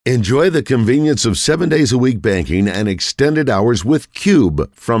Enjoy the convenience of 7 days a week banking and extended hours with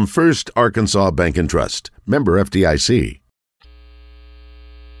Cube from First Arkansas Bank and Trust. Member FDIC.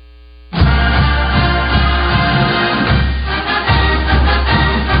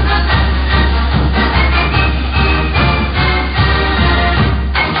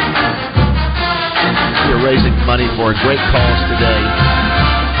 We're raising money for a great cause today.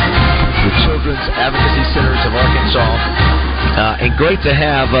 The Children's Advocacy Centers of Arkansas. And great to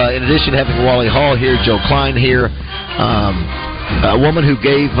have, in addition to having Wally Hall here, Joe Klein here, a woman who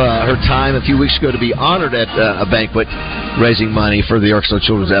gave her time a few weeks ago to be honored at a banquet raising money for the Arkansas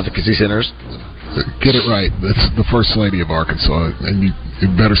Children's Advocacy Centers. Get it right. That's the First Lady of Arkansas, and you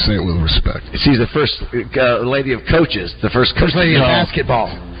better say it with respect. She's the First Lady of Coaches, the First Lady of basketball.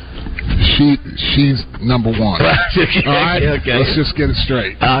 She's number one. Okay. All right? Okay. Let's just get it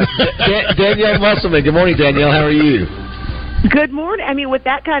straight. Danielle Musselman. Good morning, Danielle. How are you? Good morning. I mean, with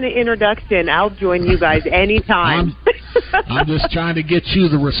that kind of introduction, I'll join you guys anytime. I'm just trying to get you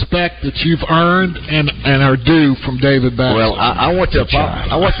the respect that you've earned and are due from David Baxter. Well, I want to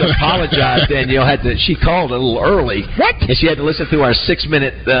apologize. Danielle she called a little early. What? And she had to listen through our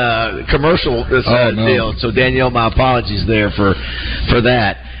 6-minute commercial deal. So Danielle, my apologies there for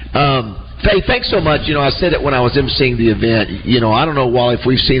that. Hey, thanks so much. I said it when I was emceeing the event. I don't know, Wally, if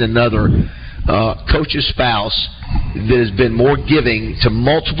we've seen another coach's spouse that has been more giving to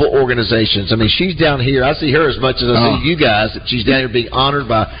multiple organizations. I mean, she's down here. I see her as much as I see you guys. She's down here being honored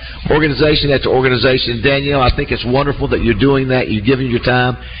by organization after organization. Danielle, I think it's wonderful that you're doing that. You're giving your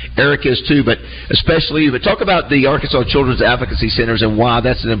time. Eric is too, but especially you. But talk about the Arkansas Children's Advocacy Centers and why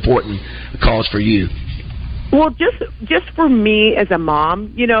that's an important cause for you. Well, just for me as a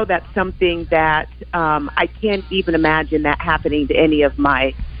mom, that's something that I can't even imagine that happening to any of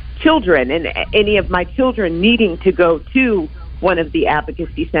my children and any of my children needing to go to one of the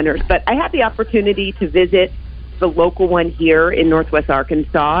advocacy centers. But I had the opportunity to visit the local one here in Northwest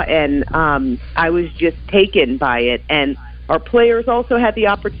Arkansas, and I was just taken by it. And our players also had the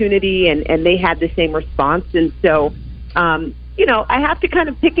opportunity, and they had the same response. And so, I have to kind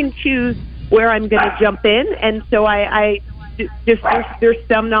of pick and choose where I'm going to jump in. And so there's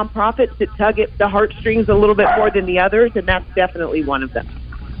some nonprofits that tug at the heartstrings a little bit more than the others, and that's definitely one of them.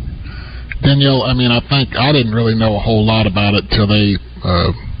 Danielle, I mean, I think I didn't really know a whole lot about it till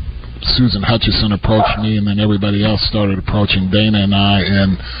Susan Hutchison approached me, and then everybody else started approaching Dana and I.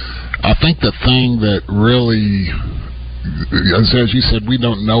 And I think the thing that really, as you said, we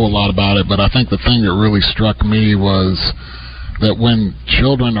don't know a lot about it, but I think the thing that really struck me was that when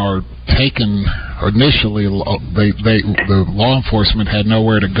children are taken, initially the law enforcement had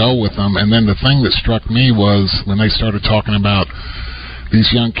nowhere to go with them, and then the thing that struck me was when they started talking about these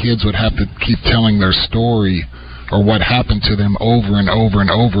young kids would have to keep telling their story or what happened to them over and over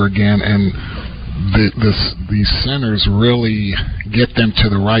and over again, and these centers really get them to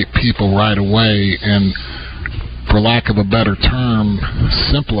the right people right away, and for lack of a better term,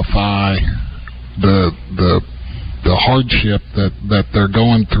 simplify the hardship that they're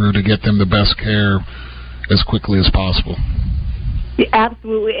going through to get them the best care as quickly as possible. Yeah,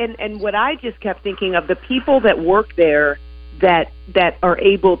 absolutely. And what I just kept thinking of, the people that work there that are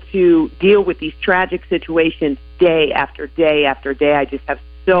able to deal with these tragic situations day after day after day. I just have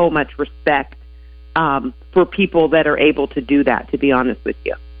so much respect for people that are able to do that, to be honest with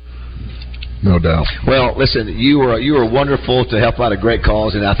you. No doubt. Well, listen, you were wonderful to help out a great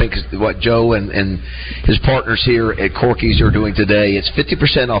cause, and I think what Joe and his partners here at Corky's are doing today, it's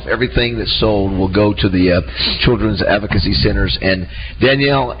 50% off everything that's sold will go to the Children's Advocacy Centers. And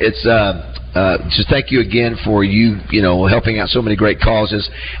Danielle, it's just thank you again for helping out so many great causes,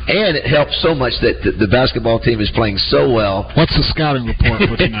 and it helps so much that the basketball team is playing so well. What's the scouting report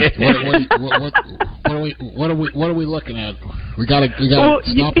for tonight? What are we looking at? We got to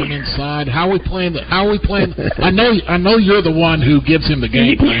stop him inside. How are we playing? I know you're the one who gives him the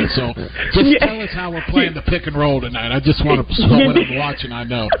game plan. So just tell us how we're playing the pick and roll tonight. I just want to when I'm watching. I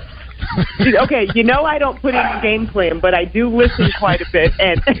know. Okay, I don't put in a game plan, but I do listen quite a bit,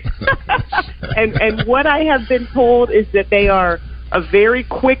 and what I have been told is that they are a very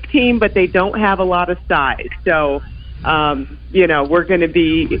quick team, but they don't have a lot of size. So, we're going to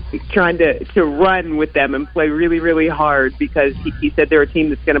be trying to run with them and play really, really hard, because he said they're a team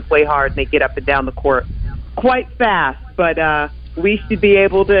that's going to play hard and they get up and down the court quite fast, but we should be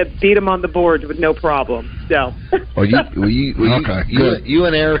able to beat them on the boards with no problem. So, you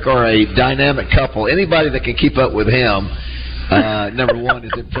and Eric are a dynamic couple. Anybody that can keep up with him, number one,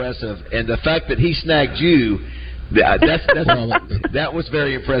 is impressive. And the fact that he snagged you That was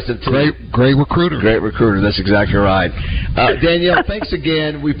very impressive too. Great recruiter. Great recruiter. That's exactly right. Danielle, thanks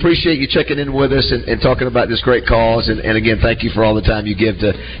again. We appreciate you checking in with us and talking about this great cause. And again, thank you for all the time you give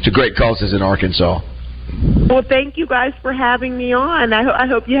to great causes in Arkansas. Well, thank you guys for having me on. I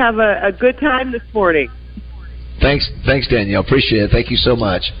hope you have a good time this morning. Thanks, Danielle. Appreciate it. Thank you so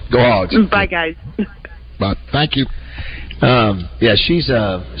much. Go Hogs. Bye, guys. Bye. Thank you. She's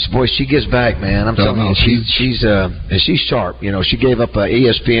boy, she gives back, man. I'm telling you, she's sharp. You know, she gave up an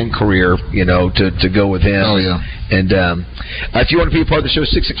ESPN career, you know, to go with him. Oh yeah. And if you want to be a part of the show,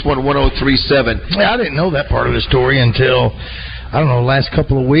 661-1037. I didn't know that part of the story until, I don't know, the last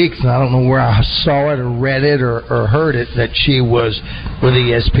couple of weeks, and I don't know where I saw it or read it or heard it, that she was with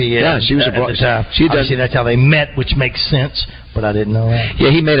ESPN. Yeah, she was at the time. Obviously, that's how they met, which makes sense, but I didn't know that.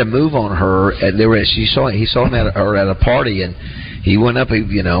 Yeah, he made a move on her, and he saw him at a party, and he went up,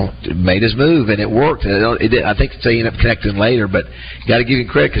 made his move, and it worked. I think they ended up connecting later, but got to give him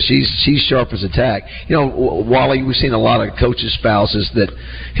credit because she's sharp as a tack. You know, Wally, we've seen a lot of coaches' spouses that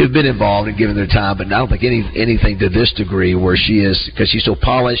have been involved and given their time, but I don't think anything to this degree where she is, because she's so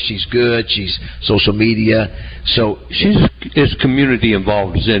polished, she's good, she's social media, so she's as community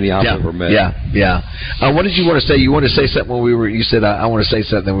involved as any I've ever met. Yeah. What did you want to say? You want to say something when you said I want to say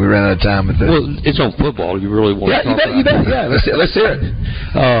something. We ran out of time. Well, it's on football. You really want to talk about it? You bet. Yeah, let's hear it.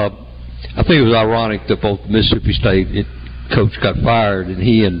 I think it was ironic that both Mississippi State coach got fired, and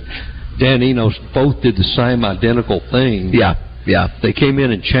he and Dan Enos both did the same identical thing. Yeah. They came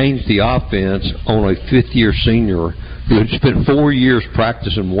in and changed the offense on a fifth-year senior who had spent 4 years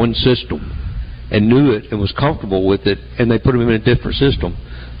practicing one system and knew it and was comfortable with it, and they put him in a different system.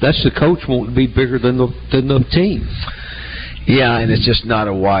 That's the coach wanting to be bigger than the team. Yeah, and it's just not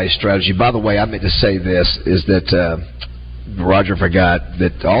a wise strategy. By the way, I meant to say this, is that Roger forgot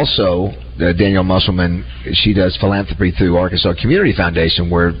that also Danielle Musselman, she does philanthropy through Arkansas Community Foundation,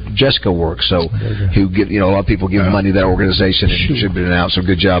 where Jessica works. So, who give a lot of people give money to that organization and contributing out. So,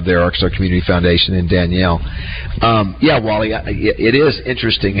 good job there, Arkansas Community Foundation and Danielle. Wally, it is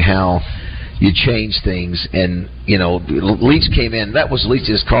interesting how you change things, and Leach came in. That was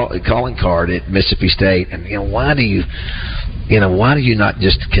Leach's calling card at Mississippi State, and why do you not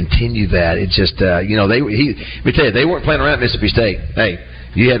just continue that? It's just let me tell you, they weren't playing around at Mississippi State. Hey,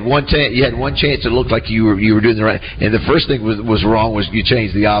 you had one chance. You had one chance. It looked like you were doing the right. And the first thing was wrong was you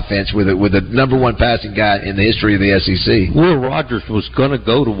changed the offense with the number one passing guy in the history of the SEC. Will Rogers was going to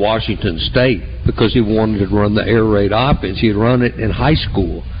go to Washington State because he wanted to run the air raid offense. He had run it in high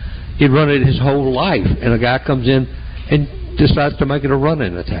school. He'd run it his whole life, and a guy comes in and decides to make it a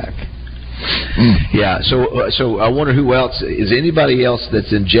running attack. Yeah, so I wonder who else is anybody else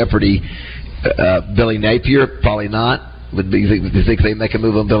that's in jeopardy. Billy Napier, probably not. Do you think they make a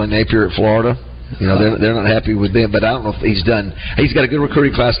move on Billy Napier at Florida? They're not happy with them, but I don't know if he's done. He's got a good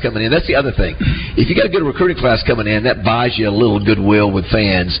recruiting class coming in. That's the other thing. If you got a good recruiting class coming in, that buys you a little goodwill with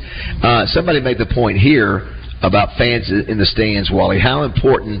fans. Somebody made the point here about fans in the stands, Wally. How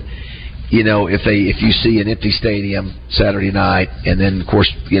important, if you see an empty stadium Saturday night, and then of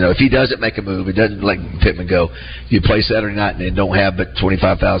course, if he doesn't make a move, it doesn't let Pittman go. You play Saturday night and don't have but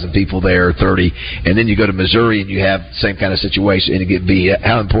 25,000 people there, or 30, and then you go to Missouri and you have the same kind of situation and you get beat.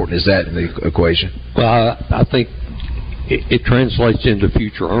 How important is that in the equation? Well, I think it translates into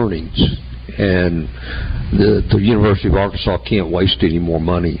future earnings, and the University of Arkansas can't waste any more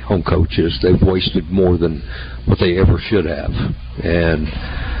money on coaches. They've wasted more than what they ever should have, and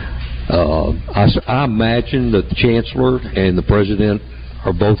I imagine that the chancellor and the president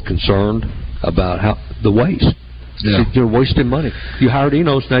are both concerned about the waste. Yeah. You're wasting money. You hired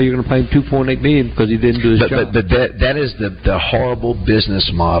Enos, now you're going to pay him $2.8 million because he didn't do his job. But that is the horrible business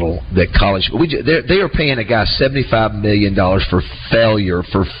model that college. They are paying a guy $75 million for failure,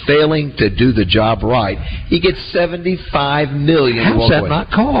 for failing to do the job right. He gets $75 million. How's that not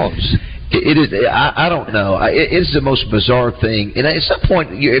cause? It is. I don't know. It's the most bizarre thing. And at some point,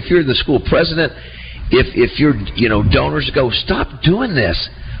 if you're the school president, if you're donors go, stop doing this.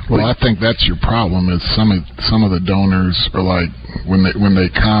 Well, I think that's your problem. Is some of the donors are like when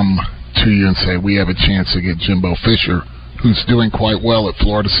they come to you and say we have a chance to get Jimbo Fisher, who's doing quite well at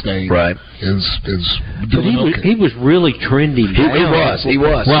Florida State. Right. Is doing okay. He was really trending down. He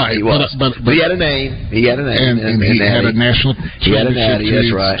was. Right. He was. But he had a name. He had a name. And he had a national championship. He had a natty,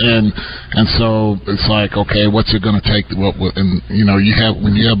 that's right. And so it's like, okay, what's it going to take? And when you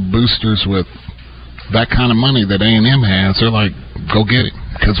have boosters with that kind of money that A&M has, they're like, go get it.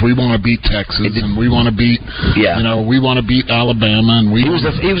 Because we want to beat Texas, and we want to beat, we want to beat Alabama, and he was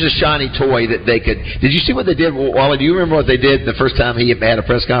a shiny toy that they could. Did you see what they did, Wally? Do you remember what they did the first time he had a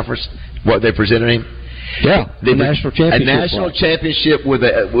press conference? What they presented him? Yeah, the national championship. A national championship with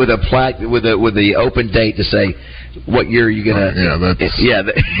a plaque with the open date to say what year are you gonna. That's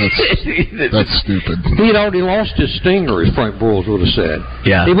stupid. He had already lost his stinger, as Frank Broyles would have said.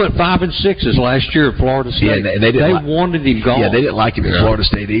 Yeah, he went 5 and 6 last year at Florida State. Yeah, and they wanted him gone. Yeah, they didn't like him at Florida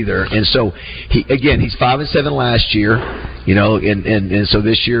State either. And so he's 5 and 7 last year. And so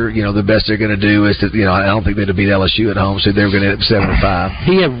this year, the best they're going to do is to, I don't think they'd have beat LSU at home, so they're going to end up 7 and 5.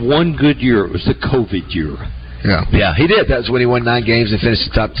 He had one good year. It was the COVID year. Yeah, he did. That was when he won 9 games and finished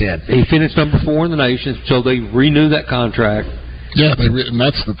the top 10. He finished number 4 in the nation, so they renewed that contract. Yeah, and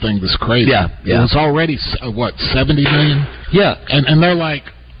that's the thing that's crazy. Yeah. It was already, $70 million? Yeah. And they're like,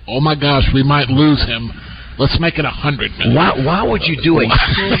 oh my gosh, we might lose him. Let's make it $100 million. Why would you do it?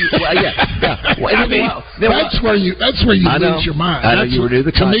 That's where you lose your mind. I know you renew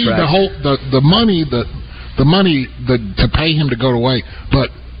the contract. To me, the money to pay him to go away, but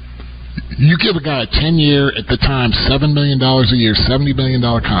you give a guy a 10-year, at the time, $7 million a year, $70 million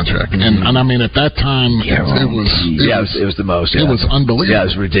contract, and I mean at that time it was the most. It was unbelievable. Yeah,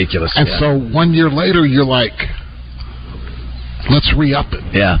 it was ridiculous. And so 1 year later, you're like, let's re-up it.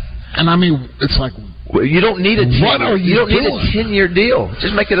 Yeah. And I mean, it's like, you don't need a 10-year deal.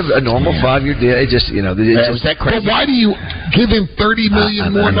 Just make it a normal 5-year deal. It just was that crazy. But why do you give him $30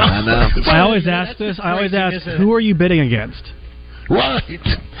 million more? I know. I always ask this. Who are you bidding against? Right.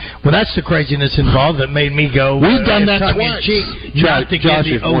 Well, that's the craziness involved that made me go. We've done that twice. Josh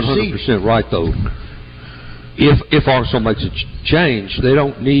is 100% right, though. If Arkansas makes a change, they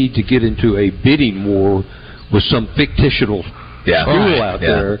don't need to get into a bidding war with some fictitional fool out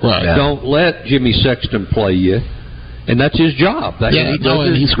there. Right. Don't let Jimmy Sexton play you. And that's his job.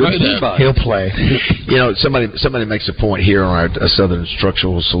 He's great at it. He'll play. Somebody makes a point here on our Southern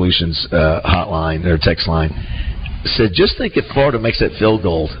Structural Solutions hotline, or text line. Said, just think if Florida makes that field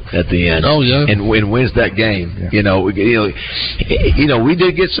goal at the end, and wins that game. Yeah. We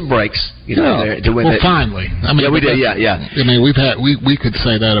did get some breaks, there to win. Well, finally, I mean, we did. Yeah. I mean, we could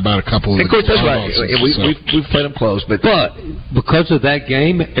say that about a couple of. Of course, that's right. We've played them close, but because of that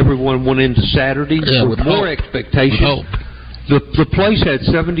game, everyone went into Saturday with more expectation. The place had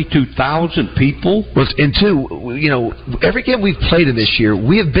 72,000 people. Well, and every game we've played in this year,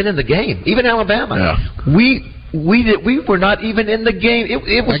 we have been in the game. Even Alabama. Yeah. We were not even in the game.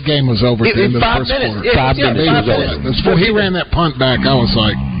 That game was over at the end of the first quarter. 5 minutes. Before he ran that punt back, I was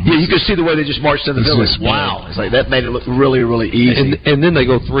like... Yeah, you could see the way they just marched in the village. Wow. It's like that made it look really, really easy. And then they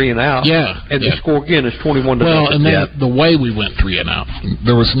go 3 and out. Yeah. And the score again is 21-0. Well, and then the way we went 3 and out,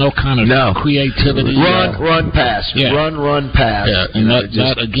 there was no kind of creativity. Run, pass. Yeah. Run, pass. Yeah, and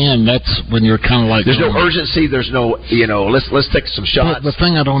that again, that's when you're kind of like... There's no urgency. There's no, let's take some shots. The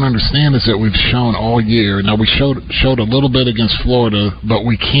thing I don't understand is that we've shown all year. Now, we showed a little bit against Florida, but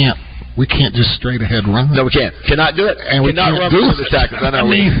we can't just straight ahead run. No, we can't. Cannot do it. And we cannot run from the tackles. I know.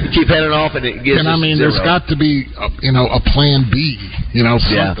 We keep heading off, and it gets. And I mean, there's got to be a plan B.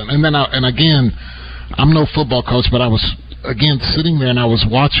 Something. Yeah. And then again, I'm no football coach, but I was sitting there and I was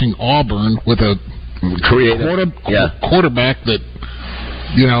watching Auburn with a quarterback that.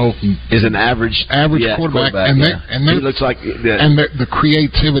 Is an average quarterback, and he looks like the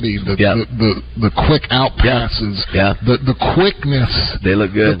creativity, the quick out passes, the quickness. They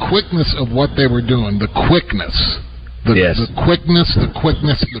look good. The quickness of what they were doing, the quickness. The quickness.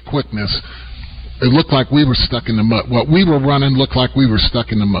 It looked like we were stuck in the mud. What we were running looked like we were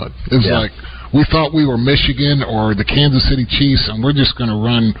stuck in the mud. It was like we thought we were Michigan or the Kansas City Chiefs, and we're just going to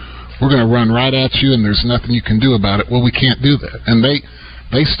run. We're going to run right at you, and there's nothing you can do about it. Well, we can't do that, and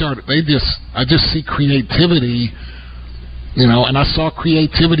I just see creativity, and I saw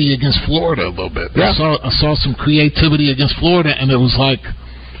creativity against Florida a little bit. Yeah. I saw some creativity against Florida, and it was like,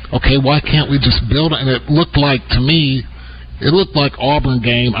 okay, why can't we just build it? And it looked like, to me, Auburn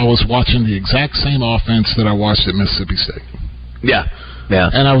game. I was watching the exact same offense that I watched at Mississippi State. Yeah. Yeah,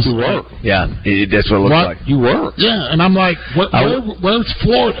 and I was. You were. Yeah, that's what it looked like. You were. Yeah, and I'm like, where's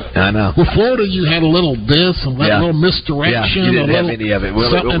Florida? I know. With Florida, you had a little this and a little misdirection. Yeah, you didn't have any of it.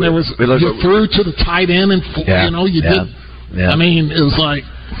 And there was you threw to the tight end, and you did. Yeah. I mean, it was like,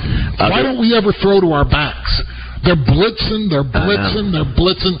 why don't we ever throw to our backs? They're blitzing.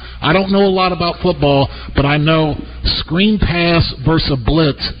 I don't know a lot about football, but I know screen pass versus a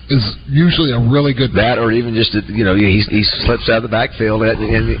blitz is usually a really good that, or even just he slips out of the backfield at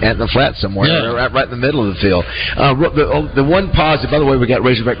the flat somewhere, right in the middle of the field. The one positive, by the way, we got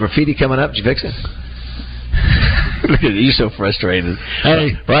Razorback graffiti coming up. Did you fix it? Look at you, so frustrated.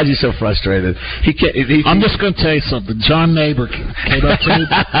 Hey, Roger's so frustrated. I'm just going to tell you something. John Neighbor came up to me.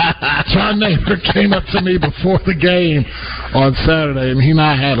 John Neighbor came up to me before the game on Saturday, and he and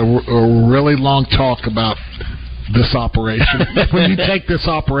I had a really long talk about this operation. When you take this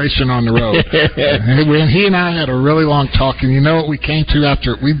operation on the road, when he and I had a really long talk, and you know what we came to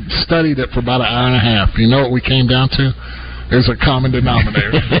after we studied it for about an hour and a half. You know what we came down to? There's a common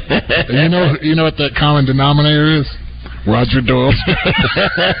denominator. You know what that common denominator is? Roger Doyle.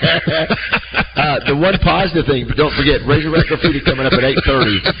 The one positive thing, but don't forget, Razorback Graffiti coming up at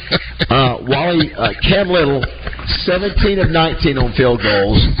 8:30. Wally, Cam Little, 17 of 19 on field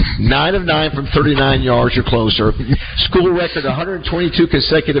goals, 9 of 9 from 39 yards or closer. School record, 122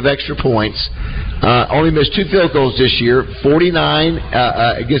 consecutive extra points. Only missed 2 field goals this year, 49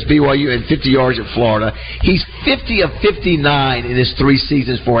 against BYU and 50 yards at Florida. He's 50 of 59 in his 3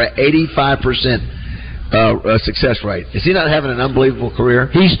 seasons for an 85% success rate. Is he not having an unbelievable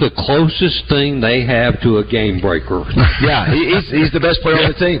career? He's the closest thing they have to a game breaker. Yeah, he's the best player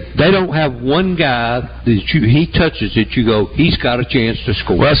on the team. They don't have one guy that he touches that you go, he's got a chance to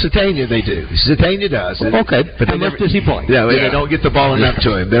score. Well, Satania they do. Satania does. Okay, but how much does he play? Yeah, they don't get the ball enough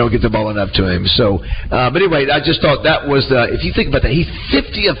to him. They don't get the ball enough to him. So, but anyway, I just thought that was, if you think about that, he's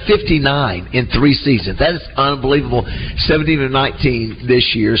 50 of 59 in 3 seasons. That is unbelievable. 17 of 19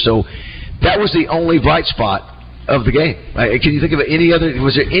 this year. So, that was the only bright spot of the game. Can you think of any other?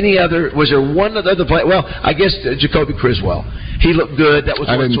 Was there one other play? Well, I guess Jacoby Criswell. He looked good. That was.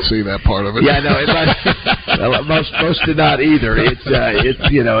 I didn't see that part of it. Yeah, no, most did not either. It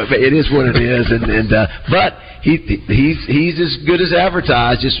is what it is, but he's as good as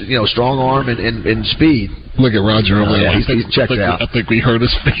advertised. Just strong arm and speed. Look at Roger over there. He's checked out. I think we heard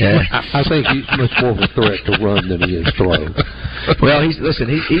his feet. Yeah. I think he's much more of a threat to run than he is throw. Well, he's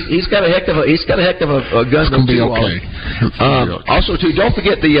got a heck of a gun. It's be okay. Also, too, don't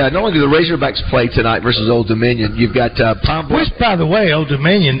forget not only do the Razorbacks play tonight versus Old Dominion, you've got Palm Bluff. Which, by the way, Old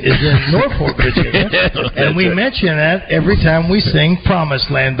Dominion is in Norfolk, Virginia, and we mention that every time we sing "Promised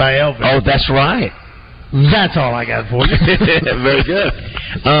Land" by Elvis. Oh, that's right. That's all I got for you. Very good.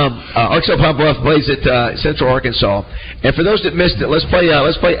 Arkansas Palm Bluff plays at Central Arkansas, and for those that missed it, let's play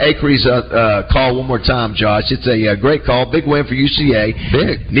Acree's call one more time, Josh. It's a great call, big win for UCA.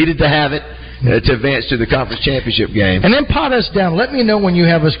 Big, needed to have it to advance to the conference championship game. And then pot us down. Let me know when you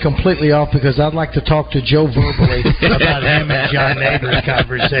have us completely off, because I'd like to talk to Joe verbally about him and John Nader's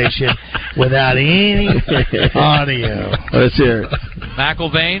conversation without any audio. Let's hear it.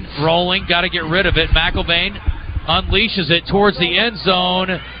 McElvain rolling, got to get rid of it. McElvain unleashes it towards the end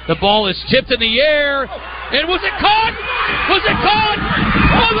zone. The ball is tipped in the air. And was it caught? Was it caught?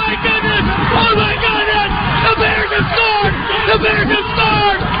 Oh, my goodness! Oh, my goodness! The Bears have scored! The Bears have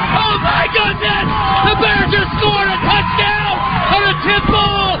scored! Oh, my goodness! The Bears have scored a touchdown on a tip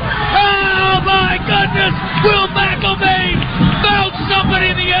ball! Oh, my goodness! Will McElvain found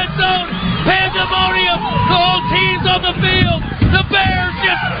somebody in the end zone! Pandemonium! The whole team's on the field! The Bears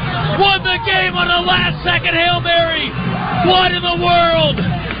just won the game on a last-second Hail Mary! What in the world?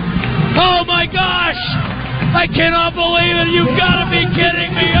 Oh, my gosh! I cannot believe it! You've got to be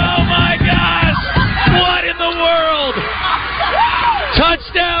kidding me! Oh, my gosh! What in the world?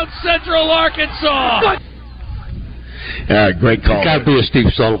 Touchdown, Central Arkansas! Great call. Got to be a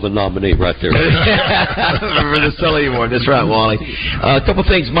Steve Sullivan nominee right there. Remember the Sully Award. That's right, Wally. A couple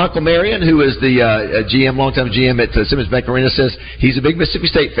things. Michael Marion, who is the longtime GM at Simmons Bank Arena, says he's a big Mississippi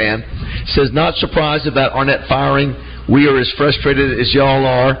State fan. Says not surprised about Arnett firing. We are as frustrated as y'all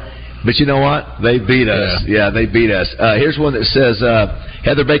are. But you know what? They beat us. Yeah, they beat us. Here's one that says,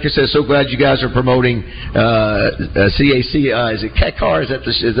 Heather Baker says, so glad you guys are promoting CAC. Is it CACAR? Is that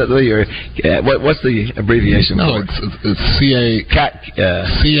the what's the abbreviation? No, it's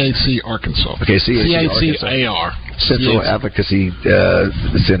CAC Arkansas. Okay, CAC-AR. Central Advocacy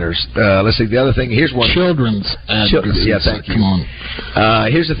Centers. Let's see. The other thing. Here's one. Children's Advocacy. Yeah, thank you. Come on.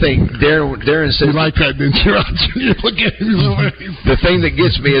 Here's the thing. Darren says. You like that, didn't you, Roger? You look at him. The thing that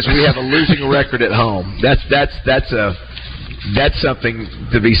gets me is we have a losing record at home. That's something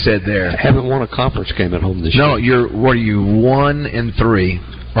to be said there. Haven't won a conference game at home this year. No, what are you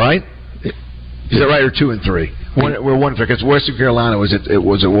 1-3, right? Is that right, or 2-3? We're 1-3 because Western Carolina was at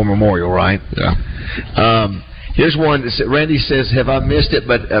War Memorial, right? Yeah. Here's one. Randy says, have I missed it?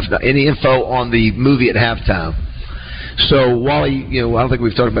 But any info on the movie at halftime? So, Wally, I don't think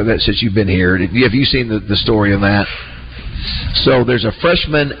we've talked about that since you've been here. Have you seen the story on that? So there's a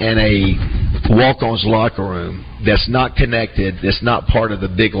freshman and a walk-on's locker room that's not connected, that's not part of the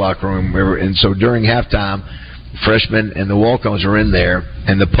big locker room. And so during halftime, freshmen and the walk-ons are in there.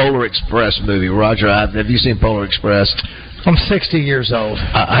 And the Polar Express movie, Roger, have you seen Polar Express? I'm 60 years old.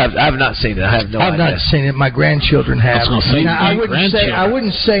 I have not seen it. I have no idea. I've not seen it. My grandchildren have. Now, I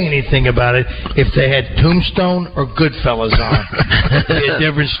wouldn't say anything about it if they had Tombstone or Goodfellas on. It'd be a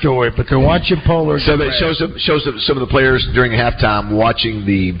different story. But they're watching Polar Express. So it shows some of the players during halftime watching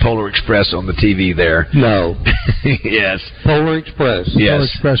the Polar Express on the TV there. No. Yes. Polar Express. Yes. Polar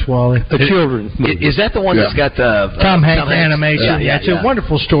Express, Wally. The children. Is that the one that's got the Tom Hanks animation? Yeah, it's a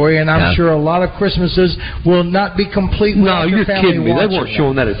wonderful story, and I'm sure a lot of Christmases will not be complete. No, you're kidding me. They weren't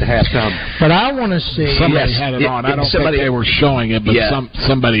showing that at the halftime. But I want to see. Somebody had it on. I don't think they were showing it, but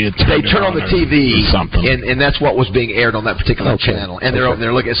somebody had They turn on the TV, something, and that's what was being aired on that particular channel. And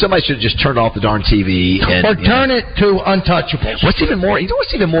they're looking. Somebody should have just turned off the darn TV or turn it to Untouchables. What's even more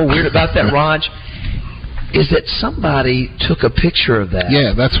weird about that, Raj? Is that somebody took a picture of that?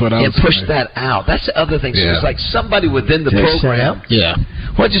 Yeah, that's what I was. And pushed that out. That's the other thing. So it's like somebody within the program. Yeah.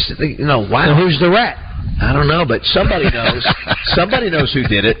 Well, just wow. So who's the rat? I don't know, but somebody knows. Somebody knows who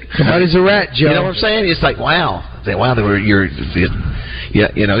did it. Somebody's a rat, Joe. You know what I'm saying? It's like wow. Anyway,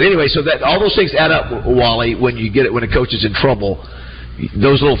 so that all those things add up, Wally. When you get it, when a coach is in trouble,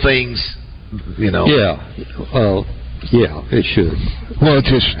 those little things, Yeah. Yeah, it should. Well,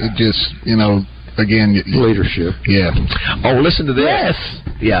 it just again, leadership. Yeah. Oh, listen to this. Yes.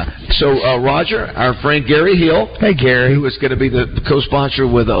 Yeah. So, Roger, our friend Gary Hill. Hey, Gary. Who is going to be the co-sponsor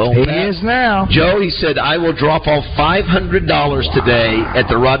with He is now. Joe, he said, I will drop off $500 today at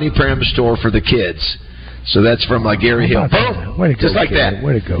the Rodney Parham store for the kids. So that's from Gary Hill. Boom. Way to go, just like Gary. that.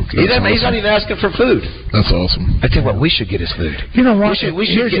 Way to go. He's not even asking for food. That's awesome. I tell you what, we should get his food. You know what? We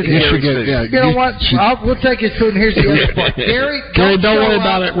should get his food. You know what? We'll take his food, and here's the other part. Gary, don't worry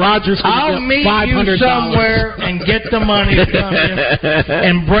about it. Roger's I'll meet you somewhere and get the money from you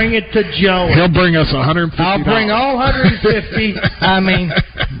and bring it to Joe. He'll bring us $150. I'll bring all 150. I mean,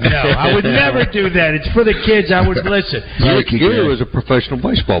 no, I would never do that. It's for the kids. I would listen. Gary was a professional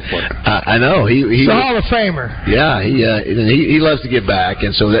baseball player. I know. He's a Hall of Famer. Yeah, he loves to give back,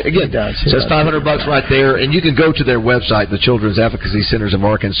 and so that, again, so that's $500 right there, and you can go to their website, the Children's Advocacy Centers of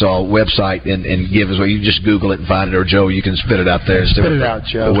Arkansas website, and give as well. You just Google it and find it, or Joe, you can spit it out there. Spit it out,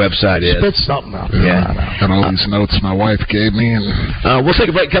 Joe. The website is. Spit something out. Yeah, and all these notes my wife gave me. And we'll take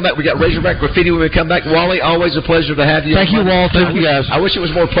a break. Come back. We got Razorback Graffiti when we come back. Wally, always a pleasure to have you. Thank you, Walter. Thank you, guys. I wish it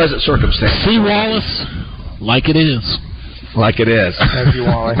was more pleasant circumstances. See Wallace like it is. Like it is. Thank you,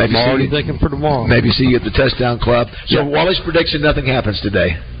 Wally. I'm already thinking for tomorrow. Maybe see you at the Touchdown Club. So Wally's prediction, nothing happens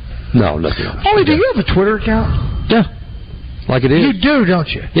today. No, nothing. Wally, do you have a Twitter account? Yeah. Like it is. You do, don't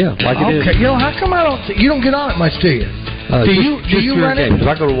you? Yeah, like it is. Okay. How come you don't get on it much, do you? Do you run it? If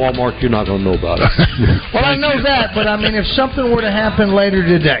I go to Walmart, you're not going to know about it. Well, I know that, but I mean, if something were to happen later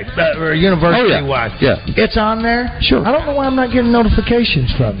today, or university-wise, it's on there? Sure. I don't know why I'm not getting notifications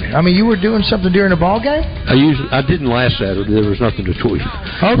from you. I mean, you were doing something during the ball game? I didn't last Saturday. There was nothing to tweet.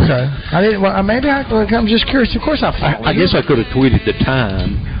 Okay. I didn't. Well, maybe I'm just curious. Of course, I guess I could have tweeted the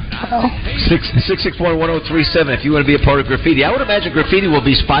time. 661-1037 if you want to be a part of Graffiti. I would imagine Graffiti will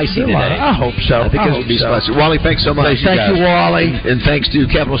be spicy today. I hope so. I think it will be spicy. Wally, thanks so much. Thank you, Wally. And thanks to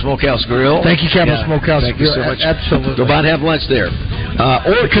Capital Smokehouse Grill. Thank you, Capital Smokehouse Grill. Thank you so much. Absolutely. Go by and have lunch there.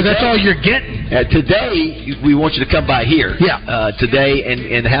 Because that's all you're getting. Today, we want you to come by here. Yeah. Today,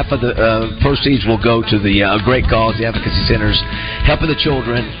 and half of the proceeds will go to the great cause, the advocacy centers, helping the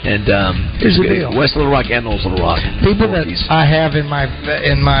children, and here's the deal. West Little Rock and North Little Rock. People that I have in my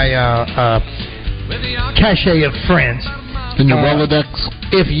cachet of friends. In your Rolodex?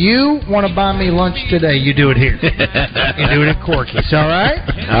 If you want to buy me lunch today, you do it here. You do it at Corky's, all right?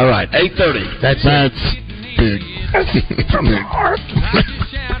 All right, 8:30. That's big. From the heart.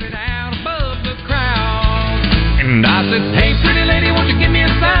 And I said, hey, pretty lady, won't you give me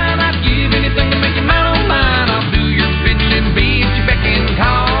a sign? I'd give anything to make you mine on mine. I'll do your bidding and be at your beck and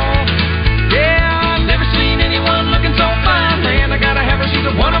call. Yeah, I've never seen anyone looking so fine. Man, I gotta have her, she's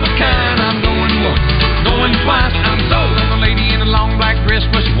a one of a kind. I'm going once, going twice. I'm sold on a lady in a long black dress.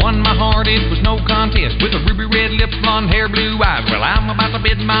 Well, she won my heart, it was no contest. With a ruby red lips, blonde hair, blue eyes. Well, I'm about to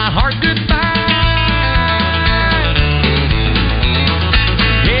bid my heart goodbye.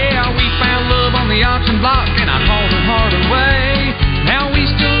 The auction block, and I called her heart away. Now we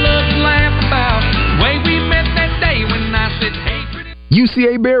still love to laugh about the way we met that day when I said, hey, pretty.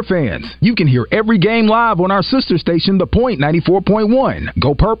 UCA Bear fans, you can hear every game live on our sister station, The Point 94.1.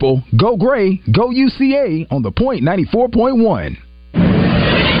 Go Purple, go Gray, go UCA on The Point 94.1.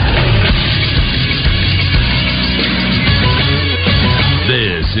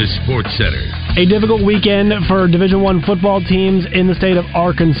 This is SportsCenter. A difficult weekend for Division I football teams in the state of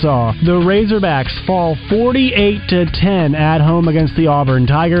Arkansas. The Razorbacks fall 48-10 at home against the Auburn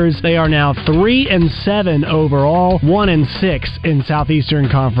Tigers. They are now 3-7 overall, 1-6 in Southeastern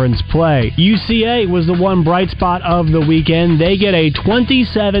Conference play. UCA was the one bright spot of the weekend. They get a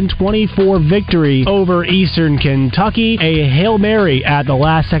 27-24 victory over Eastern Kentucky. A Hail Mary at the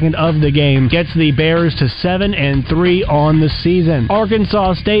last second of the game gets the Bears to 7-3 on the season.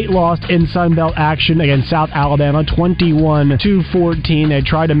 Arkansas State lost in Sun Belt action against South Alabama 21-14. They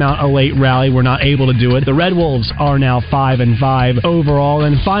tried to mount a late rally, were not able to do it. The Red Wolves are now 5-5 overall.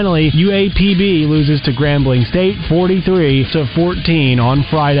 And finally, UAPB loses to Grambling State 43-14 on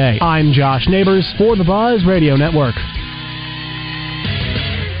Friday. I'm Josh Neighbors for the Buzz Radio Network.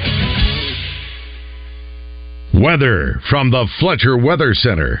 Weather from the Fletcher Weather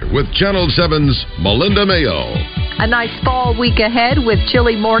Center with Channel 7's Melinda Mayo. A nice fall week ahead with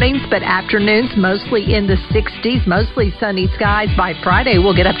chilly mornings, but afternoons mostly in the 60s, mostly sunny skies. By Friday,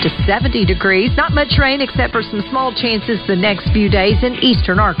 we'll get up to 70 degrees. Not much rain except for some small chances the next few days in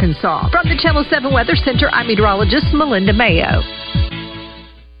eastern Arkansas. From the Channel 7 Weather Center, I'm meteorologist Melinda Mayo.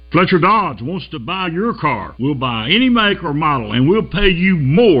 Fletcher Dodge wants to buy your car. We'll buy any make or model, and we'll pay you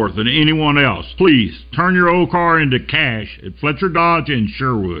more than anyone else. Please, turn your old car into cash at Fletcher Dodge in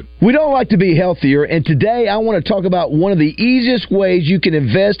Sherwood. We'd all like to be healthier, and today I want to talk about one of the easiest ways you can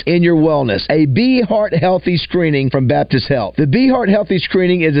invest in your wellness, a Be Heart Healthy screening from Baptist Health. The Be Heart Healthy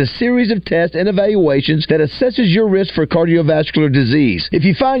screening is a series of tests and evaluations that assesses your risk for cardiovascular disease. If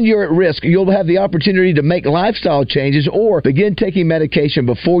you find you're at risk, you'll have the opportunity to make lifestyle changes or begin taking medication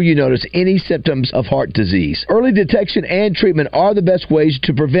before you notice any symptoms of heart disease. Early detection and treatment are the best ways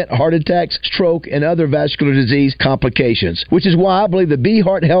to prevent heart attacks, stroke, and other vascular disease complications, which is why I believe the Be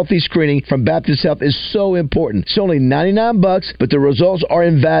Heart Healthy screening from Baptist Health is so important. It's only $99, but the results are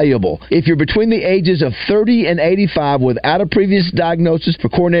invaluable. If you're between the ages of 30 and 85 without a previous diagnosis for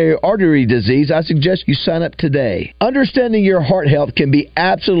coronary artery disease, I suggest you sign up today. Understanding your heart health can be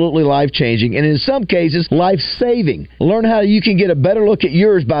absolutely life-changing and in some cases life-saving. Learn how you can get a better look at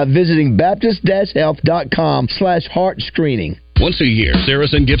yours by visiting Baptist-Health.com/heart screening. Once a year,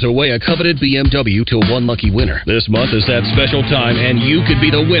 Saracen gives away a coveted BMW to one lucky winner. This month is that special time, and you could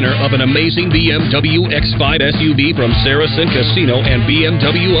be the winner of an amazing BMW X5 SUV from Saracen Casino and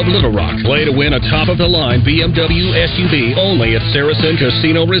BMW of Little Rock. Play to win a top-of-the-line BMW SUV only at Saracen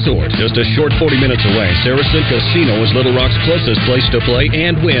Casino Resort. Just a short 40 minutes away, Saracen Casino is Little Rock's closest place to play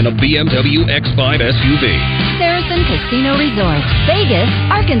and win a BMW X5 SUV. Saracen Casino Resort, Vegas,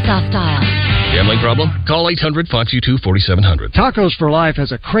 Arkansas style. Gambling problem? Call 800-522-4700. Tacos for Life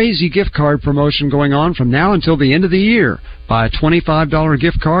has a crazy gift card promotion going on from now until the end of the year. Buy a $25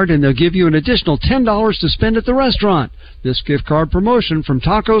 gift card and they'll give you an additional $10 to spend at the restaurant. This gift card promotion from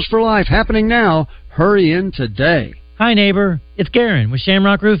Tacos for Life happening now. Hurry in today. Hi, neighbor. It's Garen with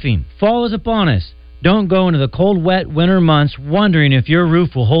Shamrock Roofing. Fall is upon us. Don't go into the cold, wet winter months wondering if your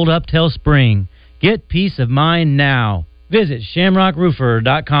roof will hold up till spring. Get peace of mind now. Visit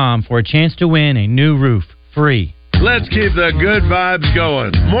ShamrockRoofer.com for a chance to win a new roof, free. Let's keep the good vibes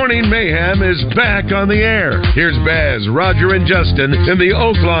going. Morning Mayhem is back on the air. Here's Baz, Roger, and Justin in the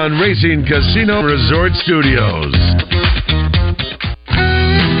Oaklawn Racing Casino Resort Studios.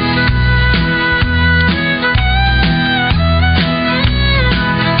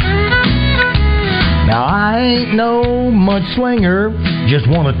 Now, I ain't no mudslinger, just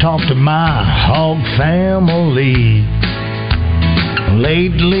want to talk to my hog family.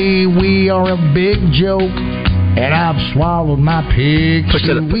 Lately, we are a big joke, and I've swallowed my pig. Push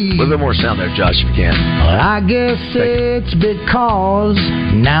it a little bit more sound there, Josh, if you can. Well, I guess it's because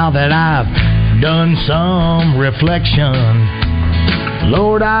now that I've done some reflection,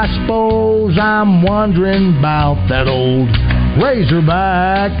 Lord, I suppose I'm wondering about that old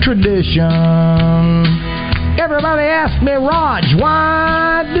Razorback tradition. Everybody asks me, Raj,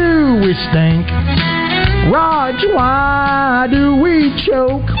 why do we stink? Raj, why do we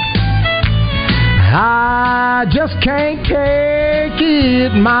choke? I just can't take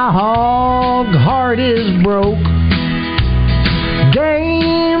it, my hog heart is broke.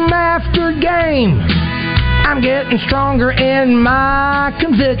 Game after game, I'm getting stronger in my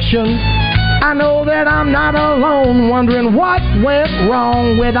conviction. I know that I'm not alone, wondering what went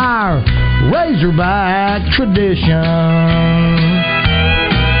wrong with our Razorback tradition.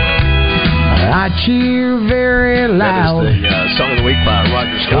 I cheer very loud. That is the Song of the Week by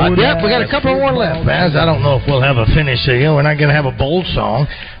Roger Scott. Yep, we got a couple more left, Baz. I don't know if we'll have a finish here. We're not going to have a bold song.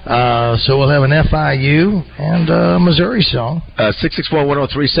 So we'll have an FIU and a Missouri song.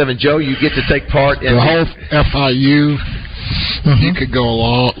 661-1037. Joe, you get to take part in the whole FIU You could go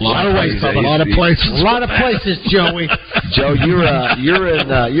a lot of ways. A lot of places. A lot of places, Joey. Joe, you're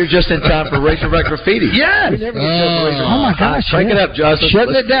just in time for Razorback Graffiti. Yes. Oh my gosh! Crank it up, Josh.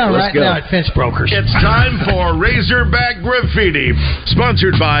 Shutting it down right now at Fence Brokers. It's time for Razorback Graffiti,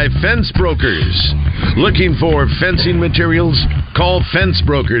 sponsored by Fence Brokers. Looking for fencing materials? Call Fence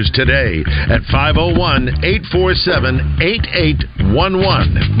Brokers today at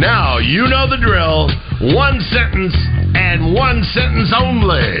 501-847-8811. Now you know the drill. One sentence and one sentence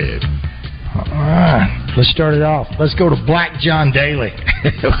only. All right, let's start it off. Let's go to Black John Daly.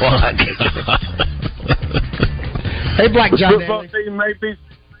 Hey, Black John Daly. The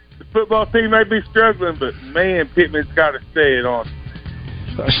football team may be struggling, but man, Pittman's got to stay it on.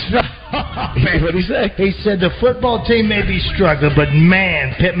 Man, what did he say? He said the football team may be struggling, but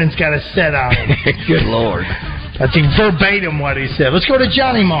man, Pittman's got to set on him. Good Lord. That's verbatim what he said. Let's go to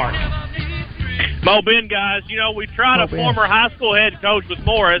Johnny Mark. Mo Ben, guys, we tried a former high school head coach with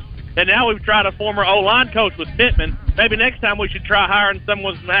Morris, and now we've tried a former O-line coach with Pittman. Maybe next time we should try hiring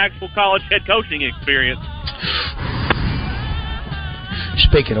someone with some actual college head coaching experience.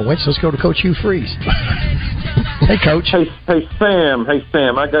 Speaking of which, let's go to Coach Hugh Freeze. Hey, Coach. Hey, Sam,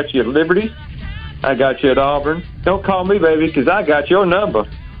 I got you at Liberty. I got you at Auburn. Don't call me, baby, because I got your number.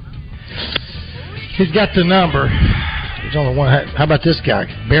 He's got the number. There's only one. How about this guy,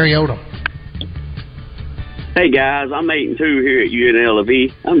 Barry Odom? Hey, guys, I'm 8-2 here at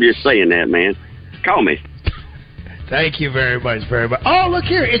UNLV. I'm just saying that, man. Call me. Thank you very much, very much. Oh, look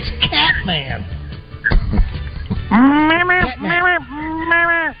here. It's Catman.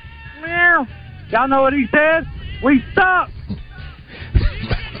 Y'all know what he says? We suck.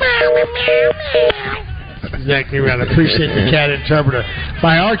 That's exactly right. I appreciate the cat interpreter.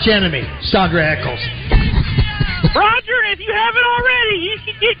 My arch enemy, Sandra Eccles. Roger, if you haven't already, you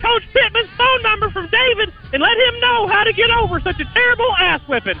should get Coach Pittman's phone number from David and let him know how to get over such a terrible ass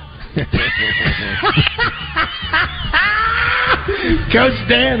whipping. Coach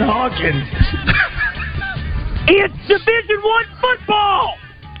Dan Hawkins. It's Division I football.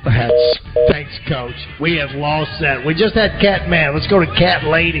 Thanks, Coach. We have lost that. We just had Cat Man. Let's go to Cat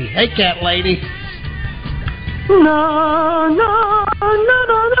Lady. Hey, Cat Lady. No.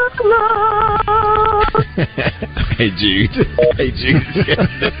 Hey, Jude. Hey, Jude.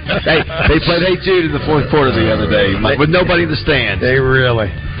 They played Hey Jude in the fourth quarter the other day with nobody in the stands. They really.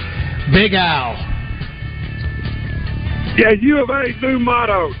 Big Al. Yeah, U of A's new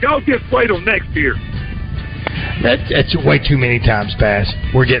motto. Y'all just wait till next year. That's way too many times, Bass.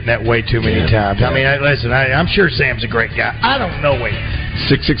 We're getting that way too many times. I mean, listen, I'm sure Sam's a great guy. I don't know him.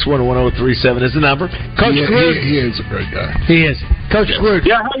 661-1037 is the number. Coach Crude. He is a great guy. He is. Coach Crude.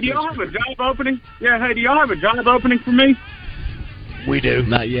 Yeah, hey, do y'all have a job opening? For me? We do.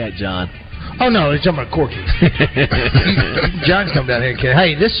 Not yet, John. Oh, no, it's talking about Corky. John's come down here.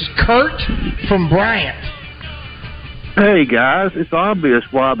 Hey, this is Kurt from Bryant. Hey, guys, it's obvious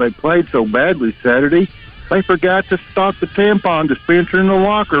why they played so badly Saturday. They forgot to stock the tampon dispenser in the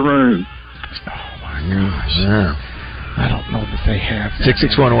locker room. Oh, my gosh. Yeah. I don't know that they have.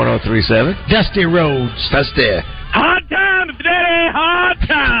 661-1037. Dusty Rhodes. Dusty. Hard times, Daddy. Hard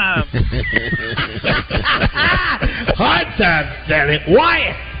times. Hard times, Daddy.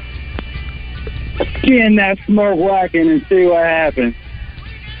 Wyatt. Spin that smoke wagon and see what happens.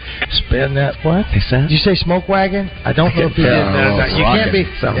 Spin that what? Did you say smoke wagon? I don't know if you did that.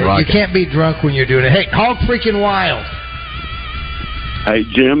 You can't be drunk when you're doing it. Hey, Hog freaking Wild. Hey,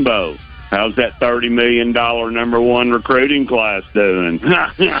 Jimbo, how's that $30 million number one recruiting class doing?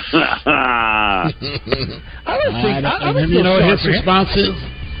 I don't you know what his response is?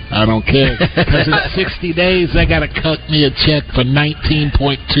 I don't care. Because in 60 days, they got to cut me a check for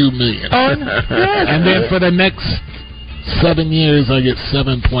 $19.2 million. Yes. And then for the next 7 years, I get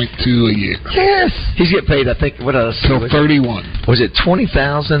 $7.2 a year. Yes. He's getting paid, I think, till 31. Was it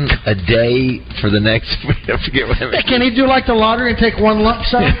 $20,000 a day for the next? I forget what. Can he do like the lottery and take one lump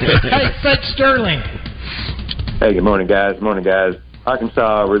sum? Hey, Fake Sterling. Hey, good morning, guys.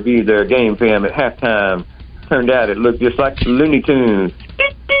 Arkansas reviewed their game film at halftime. Turned out it looked just like the Looney Tunes.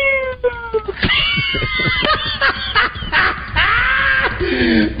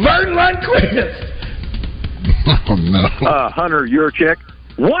 Vern Lundquist. Oh, no. Hunter, your check.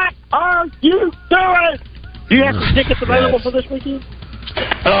 What are you doing? Do you have some tickets available for this weekend?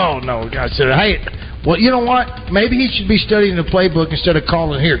 Oh, no. I said, hey, well, you know what? Maybe he should be studying the playbook instead of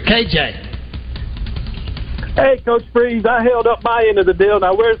calling here. KJ. Hey, Coach Freeze, I held up my end of the deal.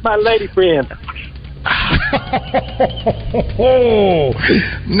 Now, where's my lady friend? Oh,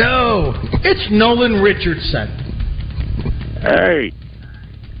 no. It's Nolan Richardson. Hey,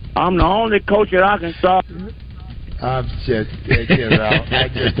 I'm the only coach at Arkansas.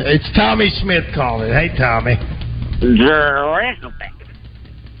 It's Tommy Smith calling. Hey, Tommy. Yurkovich?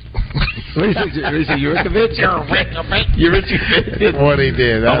 What he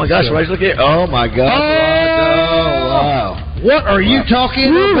did. Oh my gosh, Raj, look at oh my gosh. Oh, wow. What are you talking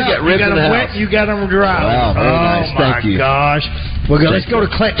about? Got rid you got of them the wet, house. you got them dry. Wow, very nice. Thank you. Gosh. Let's go to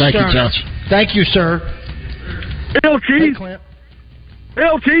Clint Thank you, Stern. Josh. Thank you, sir. Hell, Chief.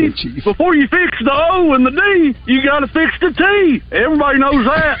 Hell, Chief. Before you fix the O and the D, you got to fix the T. Everybody knows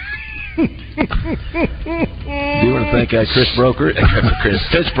that. Do you want to thank Chris Brokers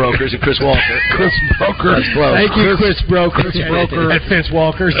and Chris Walker. Chris Broker. Thank you, Chris Broker. Chris Broker at Fence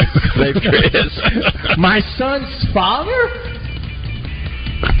Walkers. Thank Chris. My son's father?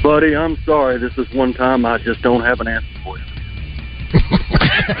 Buddy, I'm sorry. This is one time I just don't have an answer for you.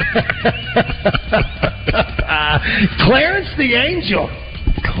 Clarence the Angel.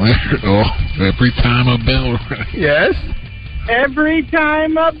 Every time a bell rings. Yes? Every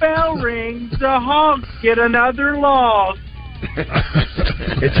time a bell rings, the Hawks get another loss.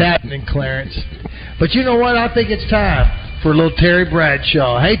 It's happening, Clarence. But you know what? I think it's time for a little Terry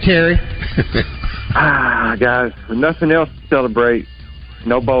Bradshaw. Hey, Terry. Guys, with nothing else to celebrate,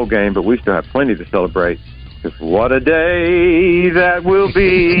 no bowl game, but we still have plenty to celebrate. Because what a day that will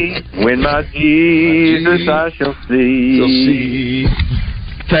be when my Jesus I shall see.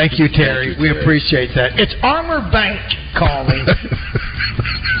 Thank you, Terry. We appreciate that. It's Armor Bank calling.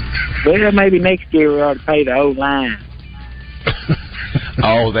 Well, maybe next year we ought to pay the old line.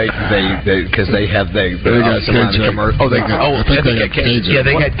 Oh, they because they got KJ. They got KJ. Yeah,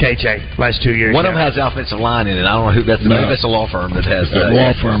 they got KJ last 2 years. One of them has offensive line in it. I don't know who that's. Maybe that's a law firm that has that.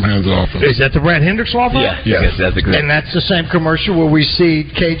 Law firm has offense. Is that the Brad Hendricks law firm? Yeah. Yes, that's exactly. And that's the same commercial where we see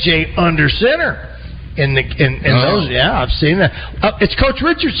KJ under center. In those, yeah, I've seen that. It's Coach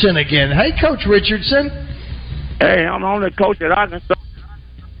Richardson again. Hey, Coach Richardson. Hey, I'm on the coach at Arkansas.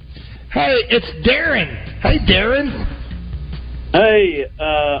 Hey, it's Darren. Hey, Darren. Hey,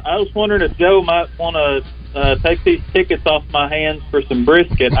 I was wondering if Joe might want to take these tickets off my hands for some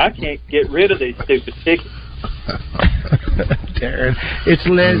brisket. I can't get rid of these stupid tickets. Darren, it's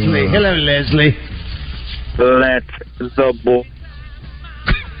Leslie. Hello, Leslie. Let the boy.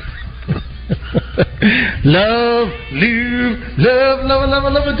 Love.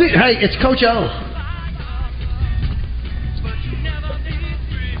 Hey, it's Coach O.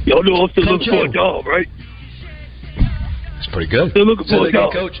 Y'all know I'm still looking for a job, right? It's pretty good. Still looking for a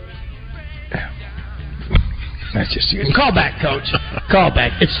job. Coach. That's just you. Call back, Coach. Call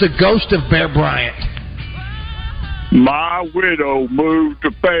back. It's the ghost of Bear Bryant. My widow moved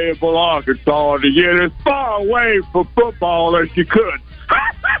to Fayetteville, Arkansas to get as far away from football as she could.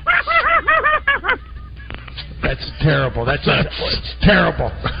 That's terrible. That's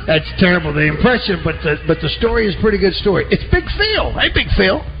terrible. That's terrible. The impression, but the story is a pretty good story. It's Big Phil. Hey, Big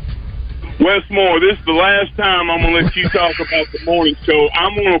Phil. Westmore, this is the last time I'm going to let you talk about the morning show.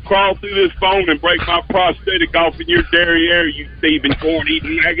 I'm going to crawl through this phone and break my prosthetic off in your derriere, you thieving,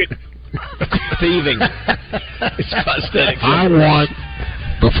 corn-eating maggot. Thieving. It's prosthetic. I want,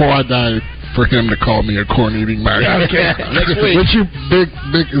 before I die, for him to call me a corn-eating maggot. Okay. Next week. Would you,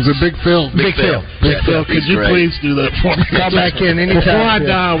 is it Big Phil? Big Phil. Big Phil, could you please do that for me? Call back in anytime. Before I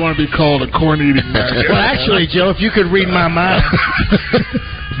die, I want to be called a corn-eating maggot. Well, actually, Joe, if you could read my mind.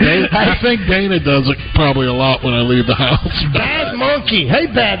 I think Dana does it probably a lot when I leave the house. Bad Monkey. Hey,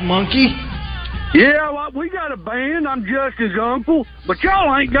 Bad Monkey. Yeah, well, we got a band. I'm Justin's uncle, but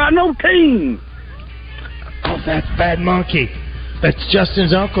y'all ain't got no team. Oh, that's Bad Monkey. That's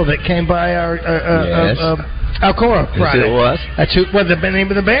Justin's uncle that came by our Alcora Friday. It was. That's who. What the name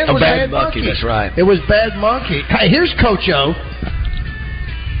of the band was? Bad Monkey. That's right. It was Bad Monkey. Hey, here's Coach O.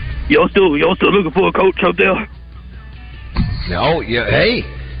 Y'all still looking for a coach out there? No, yeah. Hey,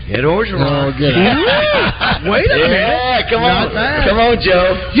 get Orgeron. Wait a minute. Yeah, come on,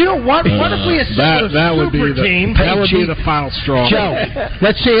 Joe. You know what? What if we assemble a super team? That would be the final straw. Joe,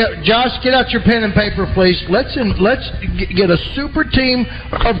 let's see. Josh, get out your pen and paper, please. Let's get a super team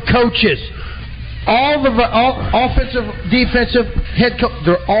of coaches. All offensive, defensive head coach.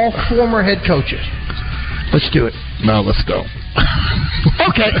 They're all former head coaches. Let's do it. No, let's go.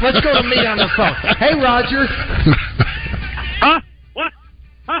 Okay, let's go to me on the phone. Hey, Roger. What?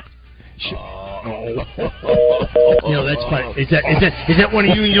 You know, that's funny. Is that one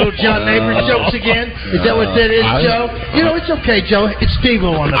of you and your little John Neighbors jokes again? Is that what that is, Joe? You know, it's okay, Joe. It's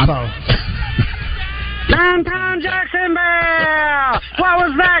Steve-O on the phone. Downtown Jacksonville! What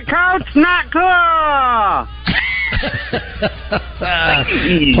was that, Coach? Not cool!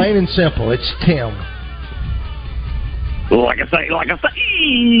 Plain and simple. It's Tim. Like I say.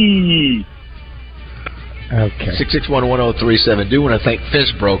 Okay. 661-1037. Do want to thank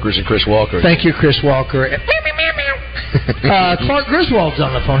Fisk Brokers and Chris Walker. Thank you, Chris Walker. Clark Griswold's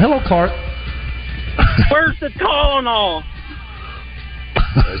on the phone. Hello, Clark. Where's the Tylenol?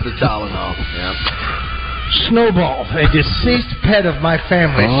 There's the Tylenol. Yeah. Snowball, a deceased pet of my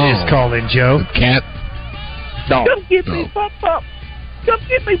family, is calling, Joe. Cat. No. Come get me, Pop Pop. Come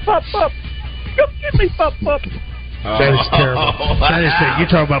get me, Pop Pop. Come get me, Pop Pop. That is terrible. That is terrible. You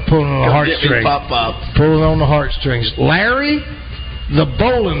talk about pulling on the heartstrings. Pulling on the heartstrings. Larry, the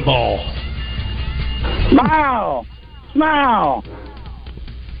bowling ball. Smile. Smile.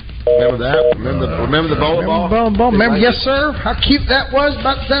 Remember that? Remember the bowling ball? Remember, yes, sir. How cute that was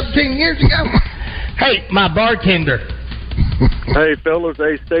about 17 years ago. Hey, my bartender. Hey, fellas,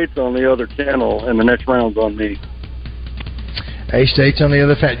 A-State's on the other channel, and the next round's on me. A-State's on the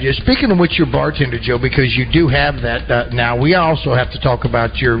other side. Speaking of which, your bartender, Joe, because you do have that now, we also have to talk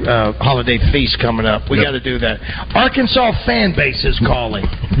about your holiday feast coming up. We got to do that. Arkansas fan base is calling.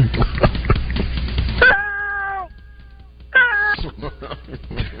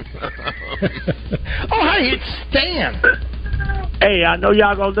 Oh, hey, it's Stan. Hey, I know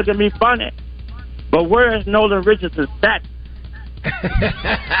y'all gonna look at me funny, but where is Nolan Richardson's stats?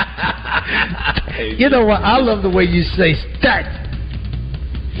 You know what? I love the way you say stats.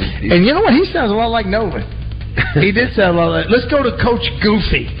 And you know what? He sounds a lot like Nolan. He did sound a lot like. Let's go to Coach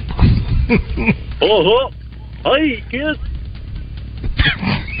Goofy. Hey, kids.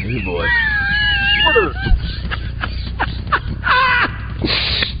 Hey, boy.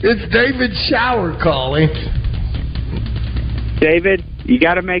 It's David Shower calling. David, you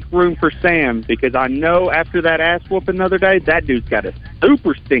got to make room for Sam, because I know after that ass whooping the other day, that dude's got a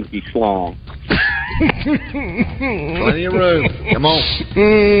super stinky schlong. Plenty of room. Come on.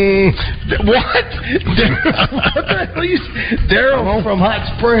 What? What the hell you Daryl from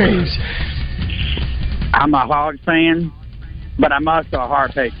Hot Springs. I'm a Hog fan, but I'm also a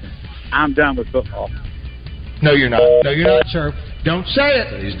Heart patient. I'm done with football. No, you're not. No, you're not, sir. Don't say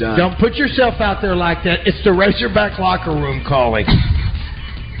it. He's done. Don't put yourself out there like that. It's the Razorback locker room calling.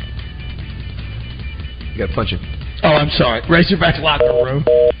 You got to punch him. Oh, I'm sorry. Razorback locker room.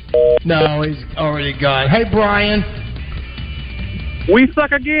 No, he's already gone. Hey, Brian. We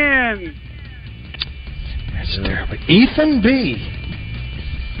suck again. That's terrible. Ethan B.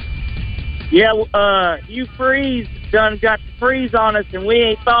 Yeah, you freeze done got the freeze on us, and we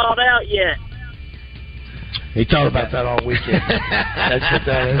ain't thawed out yet. He talked about that all weekend. That's what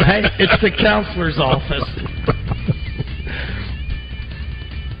that is. Hey, it's the counselor's office.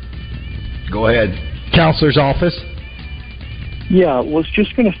 Go ahead. Counselor's office. Yeah, I was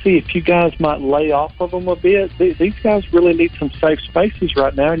just going to see if you guys might lay off of them a bit. These guys really need some safe spaces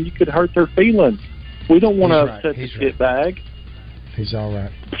right now, and you could hurt their feelings. We don't want to upset the shit bag. He's all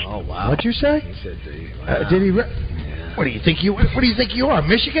right. Oh, wow. What'd you say? He said, did he? What do you think you? What do you think you are, a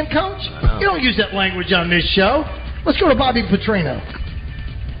Michigan coach? You don't use that language on this show. Let's go to Bobby Petrino.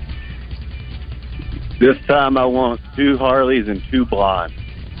 This time I want 2 Harleys and 2 blondes.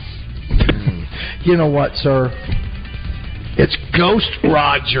 You know what, sir? It's Ghost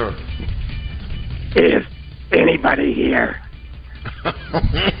Roger. Is anybody here? You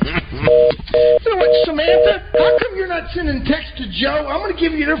know what, Samantha? How come you're not sending text to Joe? I'm going to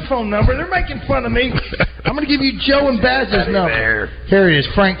give you their phone number. They're making fun of me. I'm going to give you Joe and Baz's number. Here it is,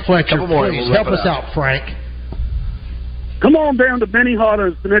 Frank Fletcher. Please help us out, Frank. Come on down to Benny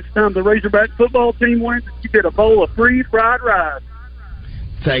Hotto's the next time the Razorback football team wins. You get a bowl of free fried rice.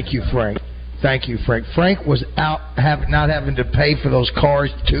 Thank you, Frank. Thank you, Frank. Frank was out not having to pay for those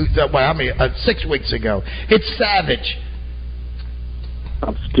cars 6 weeks ago. It's savage.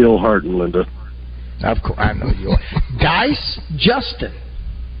 I'm still hurting, Linda. Of course, I know you are. Dice Justin.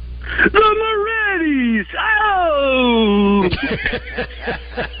 The Moretti's! Oh!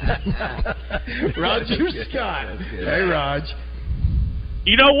 Roger Scott. Hey, Raj.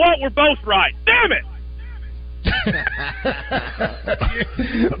 You know what? We're both right. Damn it!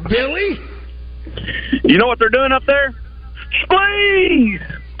 Billy? You know what they're doing up there? Please!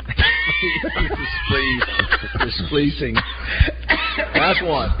 Displeasing. Last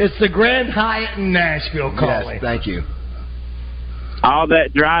one. It's the Grand Hyatt in Nashville calling. Yes, thank you. All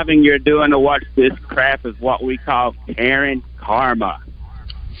that driving you're doing to watch this crap is what we call Karen Karma.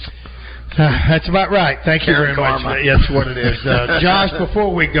 That's about right. Thank you very much. That's what it is. Josh,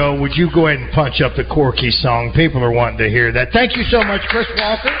 before we go, would you go ahead and punch up the Corky song? People are wanting to hear that. Thank you so much, Chris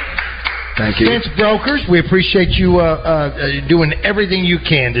Walker. Thank you. Fence Brokers, we appreciate you doing everything you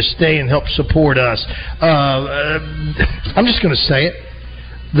can to stay and help support us. I'm just going to say it.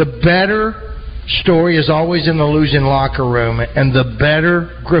 The better story is always in the losing locker room, and the better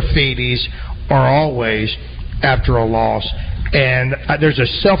graffitis are always after a loss. And there's a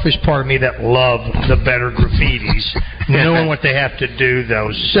selfish part of me that love the better graffitis, knowing what they have to do,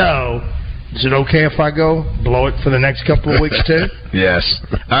 though. So, is it okay if I go blow it for the next couple of weeks, too? Yes.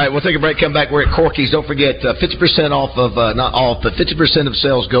 All right, we'll take a break, come back. We're at Corky's. Don't forget, 50% off of, not off, but 50% of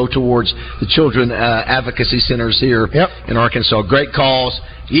sales go towards the children advocacy centers here in Arkansas. Great calls.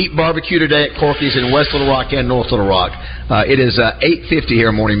 Eat barbecue today at Corky's in West Little Rock and North Little Rock. It is 8:50 here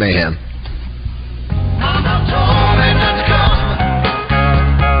in Morning Mayhem.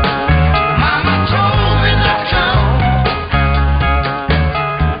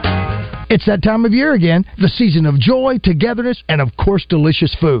 It's that time of year again, the season of joy, togetherness, and of course,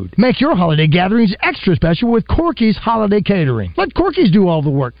 delicious food. Make your holiday gatherings extra special with Corky's Holiday Catering. Let Corky's do all the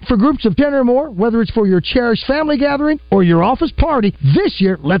work. For groups of 10 or more, whether it's for your cherished family gathering or your office party, this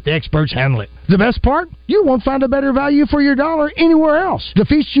year, let the experts handle it. The best part? You won't find a better value for your dollar anywhere else. The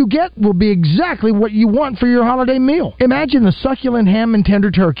feast you get will be exactly what you want for your holiday meal. Imagine the succulent ham and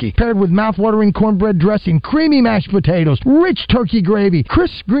tender turkey, paired with mouth-watering cornbread dressing, creamy mashed potatoes, rich turkey gravy,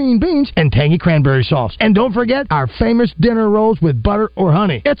 crisp green beans, and tangy cranberry sauce. And don't forget our famous dinner rolls with butter or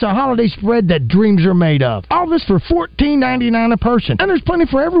honey. It's a holiday spread that dreams are made of. All this for $14.99 a person. And there's plenty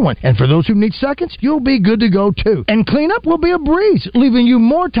for everyone. And for those who need seconds, you'll be good to go too. And cleanup will be a breeze, leaving you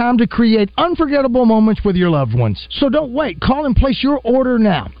more time to create unforgettable moments with your loved ones. So don't wait. Call and place your order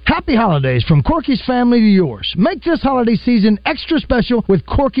now. Happy holidays from Corky's family to yours. Make this holiday season extra special with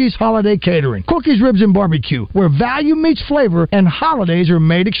Corky's Holiday Catering. Corky's Ribs and Barbecue, where value meets flavor and holidays are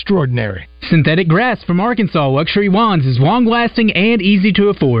made extraordinary. Synthetic grass from Arkansas Luxury Wands is long-lasting and easy to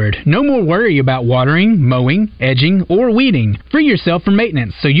afford. No more worry about watering, mowing, edging, or weeding. Free yourself from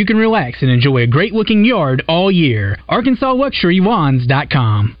maintenance so you can relax and enjoy a great-looking yard all year.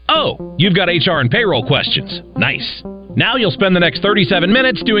 ArkansasLuxuryWands.com. Oh, you've got HR and payroll questions. Nice. Now you'll spend the next 37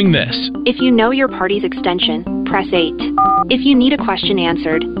 minutes doing this. If you know your party's extension, press 8. If you need a question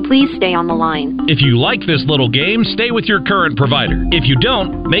answered, please stay on the line. If you like this little game, stay with your current provider. If you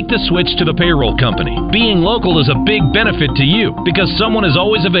don't, make the switch to the payroll company. Being local is a big benefit to you because someone is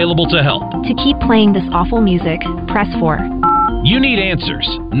always available to help. To keep playing this awful music, press 4. You need answers,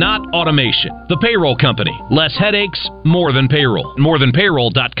 not automation. The payroll company. Less headaches, more than payroll.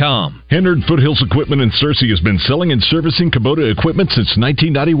 Morethanpayroll.com. Hennard Foothills Equipment in Searcy has been selling and servicing Kubota equipment since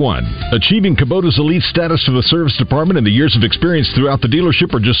 1991. Achieving Kubota's elite status for the service department and the years of experience throughout the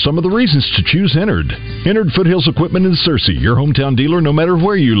dealership are just some of the reasons to choose Hennard. Hennard Foothills Equipment in Searcy, your hometown dealer no matter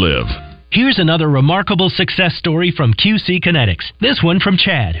where you live. Here's another remarkable success story from QC Kinetics. This one from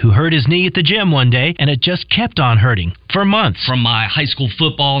Chad, who hurt his knee at the gym one day, and it just kept on hurting for months. From my high school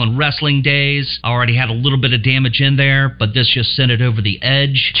football and wrestling days, I already had a little bit of damage in there, but this just sent it over the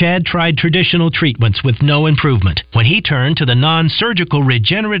edge. Chad tried traditional treatments with no improvement when he turned to the non-surgical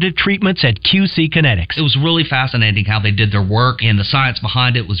regenerative treatments at QC Kinetics. It was really fascinating how they did their work, and the science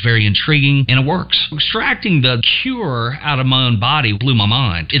behind it was very intriguing, and it works. Extracting the cure out of my own body blew my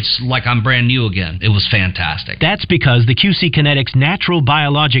mind. It's like I'm brand new again. It was fantastic. That's because the QC Kinetics natural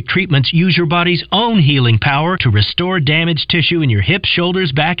biologic treatments use your body's own healing power to restore damaged tissue in your hips,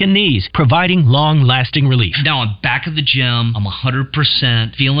 shoulders, back, and knees, providing long-lasting relief. Now I'm back at the gym. I'm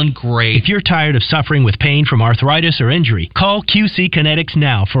 100%, feeling great. If you're tired of suffering with pain from arthritis or injury, call QC Kinetics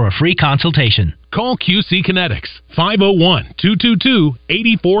now for a free consultation. Call QC Kinetics,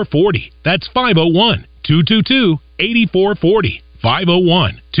 501-222-8440. That's 501-222-8440.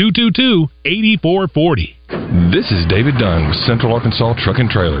 501-222-8440. This is David Dunn with Central Arkansas Truck and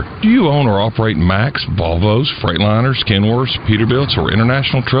Trailer. Do you own or operate Max, Volvos, Freightliners, Kenworths, Peterbilts, or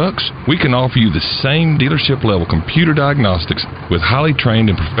international trucks? We can offer you the same dealership-level computer diagnostics with highly trained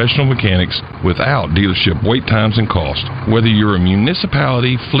and professional mechanics without dealership wait times and cost. Whether you're a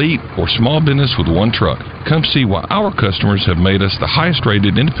municipality, fleet, or small business with one truck, come see why our customers have made us the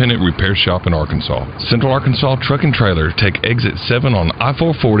highest-rated independent repair shop in Arkansas. Central Arkansas Truck and Trailer. Take exit 7 on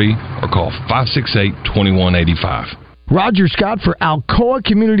I-440 or call 568-2185. Roger Scott for Alcoa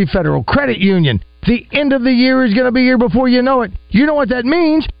Community Federal Credit Union. The end of the year is going to be here before you know it. You know what that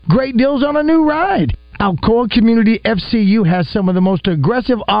means? Great deals on a new ride. Alcoa Community FCU has some of the most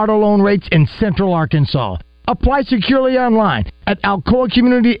aggressive auto loan rates in Central Arkansas. Apply securely online at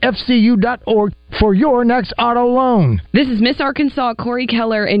alcoacommunityfcu.org for your next auto loan. This is Miss Arkansas Corey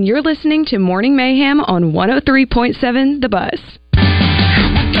Keller, and you're listening to Morning Mayhem on 103.7 The Buzz.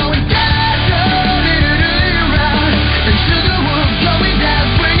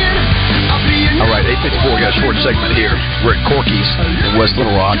 All right, 8:54, got a short segment here. We're at Corky's in West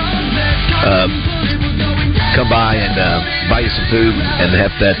Little Rock. Come by and buy you some food and have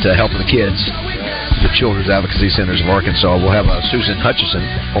that helping the kids. The Children's Advocacy Centers of Arkansas. We'll have Susan Hutchison,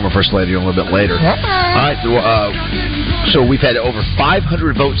 former First Lady, on a little bit later. All right, so we've had over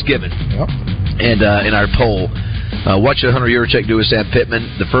 500 votes given and in our poll. What should Hunter Yurachek do with Sam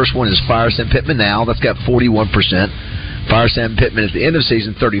Pittman? The first one is fire Sam Pittman now. That's got 41%. Fire Sam Pittman at the end of the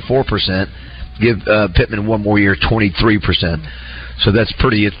season, 34%. Give Pittman one more year, 23%. So that's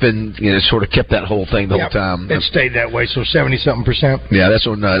pretty. It's been sort of kept that whole thing the whole time. It stayed that way. So 70-something%. Yeah, that's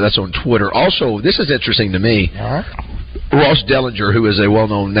on Twitter. Also, this is interesting to me. All right. Ross Dellinger, who is a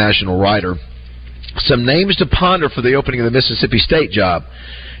well-known national writer, some names to ponder for the opening of the Mississippi State job: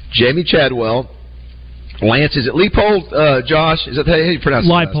 Jamie Chadwell, Lance. Is it Leipold? Josh, is that how you pronounce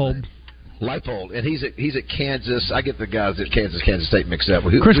it? Leipold, and he's at Kansas. I get the guys at Kansas State mixed up.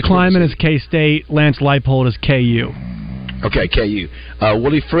 Chris Kleiman is K-State. Lance Leipold is KU. Okay, KU.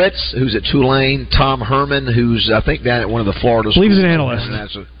 Willie Fritz, who's at Tulane. Tom Herman, who's I think down at one of the Florida schools. He's an analyst.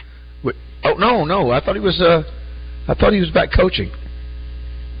 Oh no! I thought he was back coaching.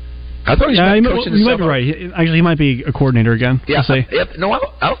 I thought he was back coaching. You might be right. Actually, he might be a coordinator again. Yeah. No, I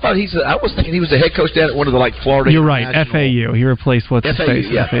thought I was thinking he was the head coach down at one of the Florida. You're right. FAU. He replaced what's his face.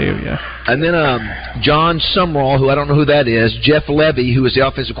 Yeah. FAU. Yeah. And then John Sumrall, who I don't know who that is. Jeff Levy, who was the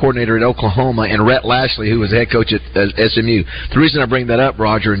offensive coordinator at Oklahoma, and Rhett Lashley, who was the head coach at SMU. The reason I bring that up,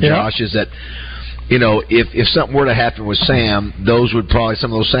 Roger and Josh, is that if something were to happen with Sam, those would probably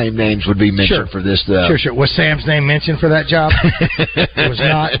some of those same names would be mentioned for this. Sure. Was Sam's name mentioned for that job? It was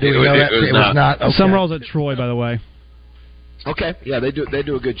not. Do we know that? It was not. Okay. Sumrall's at Troy, by the way. Okay, yeah, they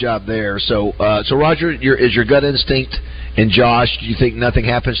do a good job there. So Roger, is your gut instinct, and Josh, do you think nothing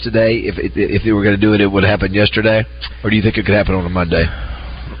happens today? If they were going to do it, it would happen yesterday, or do you think it could happen on a Monday?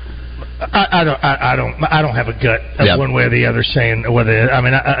 I don't have a gut of one way or the other saying whether. I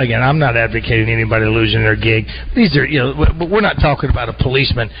mean, again, I'm not advocating anybody losing their gig. These are, but we're not talking about a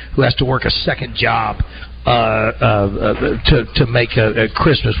policeman who has to work a second job to make a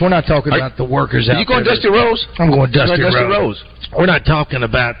Christmas. We're not talking about the workers out there. You going Dusty Rose? I'm going Dusty Rose. We're not talking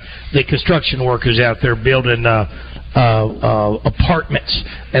about the construction workers out there building apartments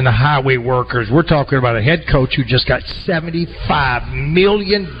and the highway workers. We're talking about a head coach who just got $75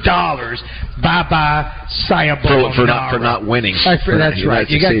 million. Bye-bye, Sayabon for not winning. That's right.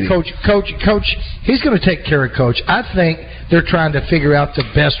 You got Coach. He's going to take care of Coach. I think they're trying to figure out the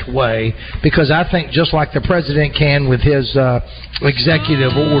best way, because I think just like the president can with his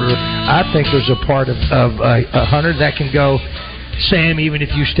executive order, I think there's a part of Hunter that can go, Sam, even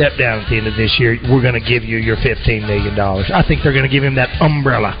if you step down at the end of this year, we're going to give you your $15 million. I think they're going to give him that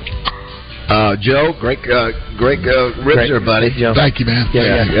umbrella. Joe, great ribs there, buddy. Thank you, man.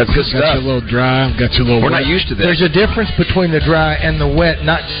 Yeah. That's good stuff. Got you a little dry. Got you a little We're wet. not used to this. There's a difference between the dry and the wet,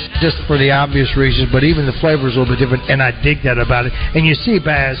 not just for the obvious reasons, but even the flavor is a little bit different, and I dig that about it. And you see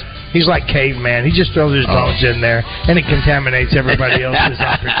Baz, he's like caveman. He just throws his bones in there, and it contaminates everybody else's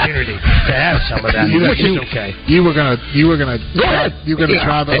opportunity to have some of that, which is okay. You were gonna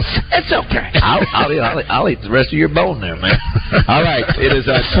try those. It's okay. I'll eat the rest of your bone there, man. All right, it is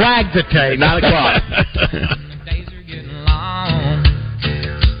flag the tape. 9 o'clock. Days are getting long.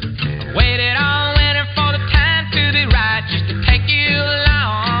 I've waited on waiting for the time to be right, just to take you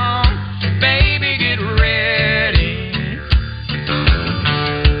along. Baby, get ready.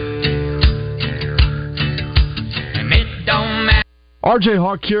 And it don't matter. RJ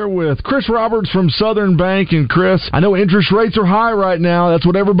Hawk here with Chris Roberts from Southern Bank. And Chris, I know interest rates are high right now. That's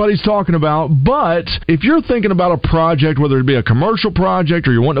what everybody's talking about. But if you're thinking about a project, whether it be a commercial project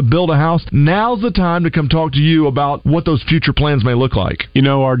or you want to build a house, now's the time to come talk to you about what those future plans may look like. You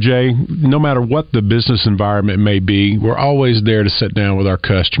know, RJ, no matter what the business environment may be, we're always there to sit down with our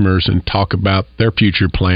customers and talk about their future plans.